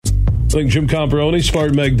I think Jim Comparoni,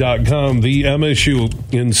 SpartanMag.com, the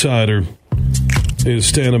MSU insider, is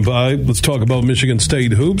standing by. Let's talk about Michigan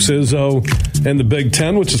State hoops, Izzo, and the Big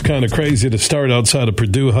Ten, which is kind of crazy to start outside of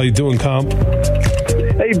Purdue. How you doing, Comp?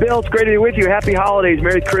 Hey, Bill, it's great to be with you. Happy holidays.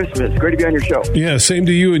 Merry Christmas. Great to be on your show. Yeah, same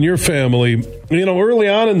to you and your family. You know, early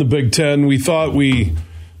on in the Big Ten, we thought we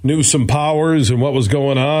knew some powers and what was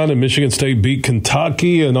going on, and Michigan State beat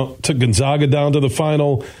Kentucky and took Gonzaga down to the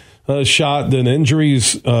final shot. Then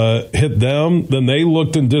injuries hit them. Then they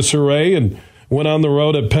looked in disarray and went on the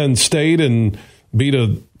road at Penn State and beat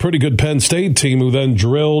a pretty good Penn State team who then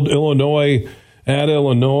drilled Illinois at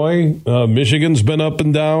Illinois. Michigan's been up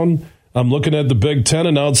and down. I'm looking at the Big Ten,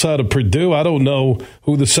 and outside of Purdue, I don't know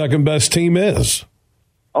who the second best team is.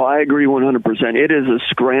 Oh, I agree 100%. It is a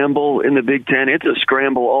scramble in the Big Ten. It's a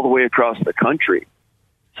scramble all the way across the country.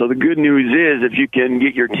 So the good news is if you can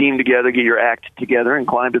get your team together, get your act together, and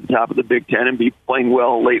climb to the top of the Big Ten and be playing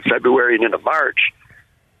well late February and into March,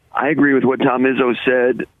 I agree with what Tom Izzo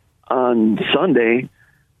said on Sunday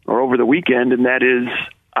or over the weekend, and that is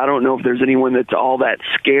I don't know if there's anyone that's all that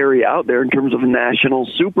scary out there in terms of national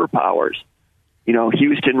superpowers. You know,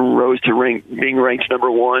 Houston rose to being ranked number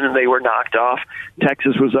 1, and they were knocked off.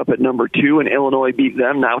 Texas was up at number 2, and Illinois beat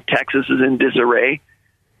them. Now Texas is in disarray.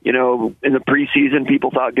 You know, in the preseason, people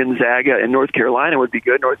thought Gonzaga and North Carolina would be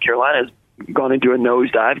good. North Carolina has gone into a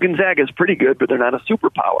nosedive. Gonzaga is pretty good, but they're not a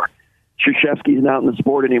superpower. Krzyzewski's not in the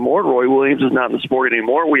sport anymore. Roy Williams is not in the sport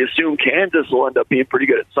anymore. We assume Kansas will end up being pretty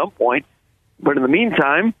good at some point. But in the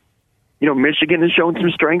meantime, you know, Michigan has shown some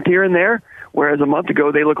strength here and there, whereas a month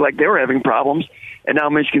ago they looked like they were having problems. And now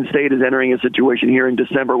Michigan State is entering a situation here in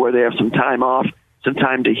December where they have some time off, some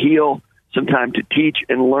time to heal, some time to teach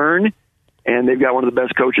and learn. And they've got one of the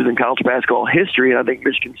best coaches in college basketball history, and I think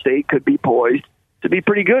Michigan State could be poised to be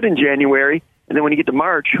pretty good in January. And then when you get to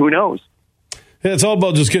March, who knows? Yeah, it's all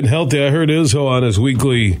about just getting healthy. I heard Izzo on his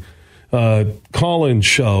weekly call-in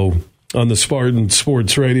show on the Spartan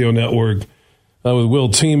Sports Radio Network with Will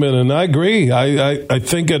Tiemann, and I agree. I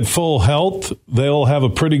think at full health, they'll have a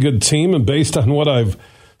pretty good team, and based on what I've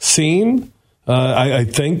seen, I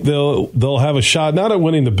think they'll have a shot, not at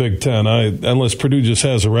winning the Big Ten, unless Purdue just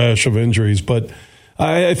has a rash of injuries, but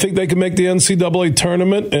I think they can make the NCAA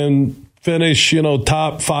tournament and finish, you know,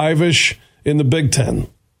 top 5-ish in the Big Ten.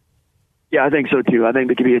 Yeah, I think so, too. I think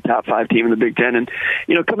they could be a top 5 team in the Big Ten. And,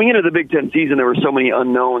 you know, coming into the Big Ten season, there were so many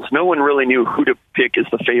unknowns. No one really knew who to pick as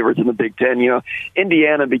the favorites in the Big Ten. You know,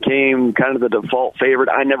 Indiana became kind of the default favorite.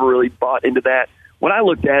 I never really bought into that. When I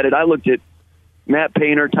looked at it, I looked at Matt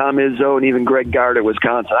Painter, Tom Izzo, and even Greg Gard at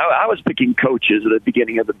Wisconsin. I was picking coaches at the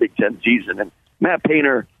beginning of the Big Ten season. And Matt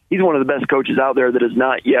Painter, he's one of the best coaches out there that has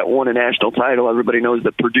not yet won a national title. Everybody knows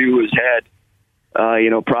that Purdue has had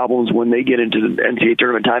problems when they get into the NCAA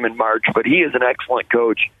tournament time in March, but he is an excellent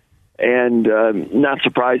coach, and not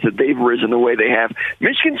surprised that they've risen the way they have.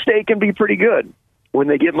 Michigan State can be pretty good when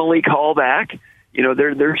they get Malik Hall back. You know,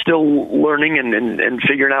 they're still learning and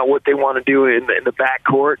figuring out what they want to do in the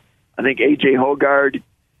backcourt. I think A.J. Hoggard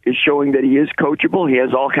is showing that he is coachable. He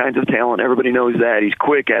has all kinds of talent. Everybody knows that. He's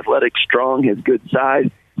quick, athletic, strong, has good size,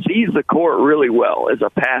 sees the court really well as a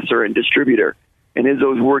passer and distributor, and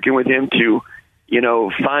Izzo's working with him to, you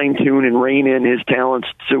know, fine-tune and rein in his talents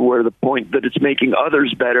to where the point that it's making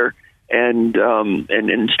others better and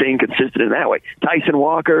staying consistent in that way. Tyson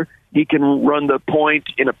Walker, he can run the point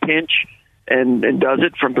in a pinch and does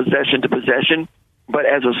it from possession to possession. But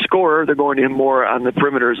as a scorer, they're going to him more on the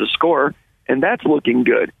perimeter as a scorer, and that's looking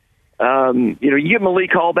good. You get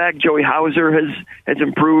Malik Hall back. Joey Hauser has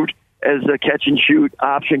improved as a catch-and-shoot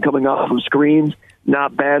option coming off from screens.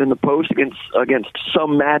 Not bad in the post against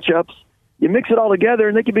some matchups. You mix it all together,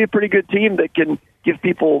 and they can be a pretty good team that can give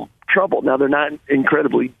people trouble. Now, they're not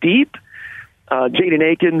incredibly deep. Jaden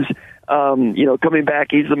Akins, coming back,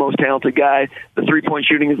 he's the most talented guy. The three-point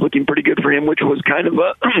shooting is looking pretty good for him, which was kind of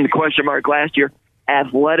a question mark last year.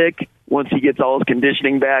 Athletic, once he gets all his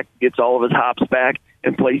conditioning back, gets all of his hops back,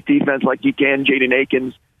 and plays defense like he can, Jaden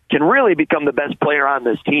Akins can really become the best player on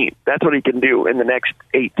this team. That's what he can do in the next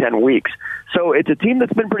 8-10 weeks. So it's a team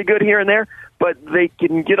that's been pretty good here and there, but they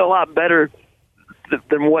can get a lot better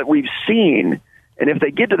than what we've seen. And if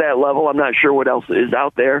they get to that level, I'm not sure what else is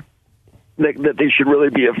out there that they should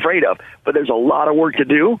really be afraid of. But there's a lot of work to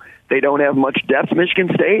do. They don't have much depth,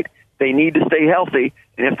 Michigan State. They need to stay healthy.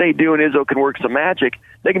 And if they do and Izzo can work some magic,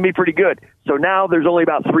 they can be pretty good. So now there's only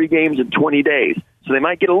about 3 games in 20 days. So they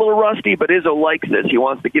might get a little rusty, but Izzo likes this. He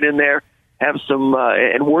wants to get in there, have some,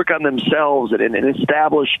 and work on themselves and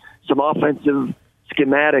establish some offensive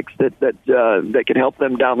schematics that can help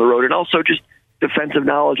them down the road. And also just defensive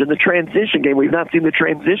knowledge in the transition game. We've not seen the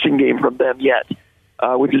transition game from them yet.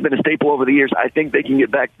 which has been a staple over the years. I think they can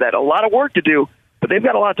get back to that. A lot of work to do, but they've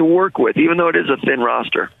got a lot to work with, even though it is a thin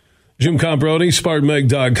roster. Jim Comparoni,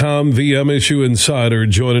 SpartanMag.com, the MSU Insider,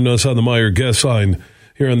 joining us on the Meyer guest line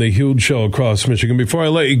here on the Huge Show across Michigan. Before I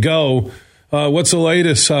let you go, what's the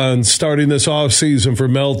latest on starting this offseason for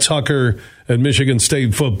Mel Tucker and Michigan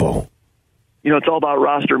State football? It's all about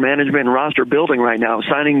roster management and roster building right now.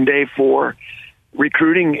 Signing day for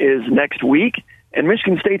recruiting is next week, and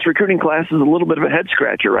Michigan State's recruiting class is a little bit of a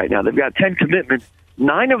head-scratcher right now. They've got 10 commitments.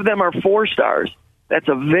 9 of them are 4-stars. That's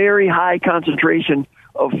a very high concentration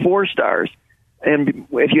of 4-stars. And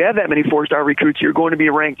if you have that many 4-star recruits, you're going to be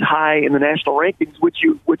ranked high in the national rankings,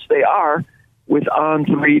 which they are with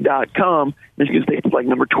On3.com. Michigan State's like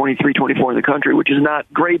number 23, 24 in the country, which is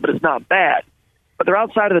not great, but it's not bad. But they're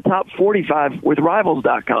outside of the top 45 with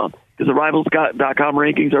Rivals.com, because the Rivals.com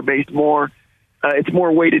rankings are based more, it's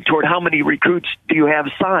more weighted toward how many recruits do you have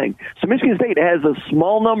signed. So Michigan State has a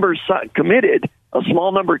small number committed,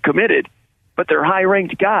 but they're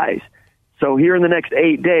high-ranked guys. So here in the next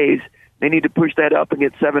 8 days, they need to push that up and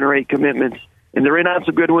get 7 or 8 commitments. And they're in on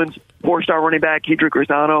some good ones. 4-star running back, Hedrick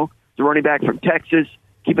Rosano, the running back from Texas.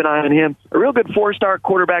 Keep an eye on him. A real good 4-star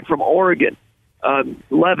quarterback from Oregon, Sam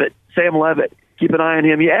Levitt. Keep an eye on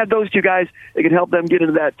him. You add those 2 guys, they can help them get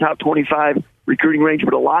into that top 25 recruiting range,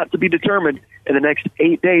 but a lot to be determined in the next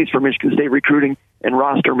 8 days for Michigan State recruiting and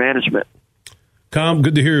roster management. Com,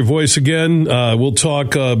 good to hear your voice again. We'll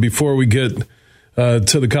talk before we get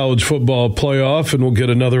to the college football playoff, and we'll get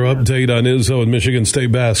another update on Izzo and Michigan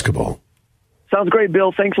State basketball. Sounds great,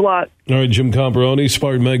 Bill. Thanks a lot. All right, Jim Comparoni,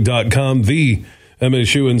 SpartanMag.com, the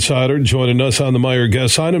MSU Insider, joining us on the Meyer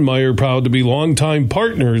guest line. And Meyer proud to be longtime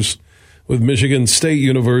partners with Michigan State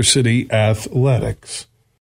University Athletics.